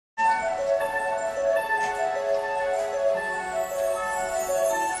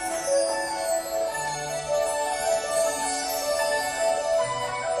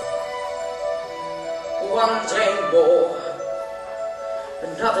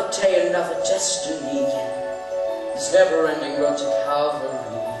another day, another destiny. This never-ending road to Calvary.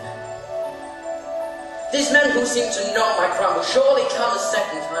 These men who seem to know my crime will surely come a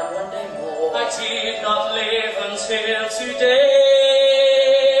second time one day more. I did not live until today.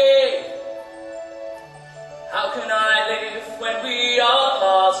 How can I live when we are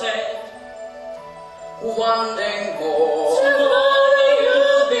parted? One day more. Tomorrow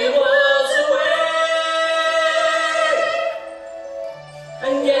you'll be worlds away.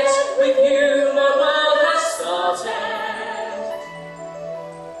 And yet with you my world has started.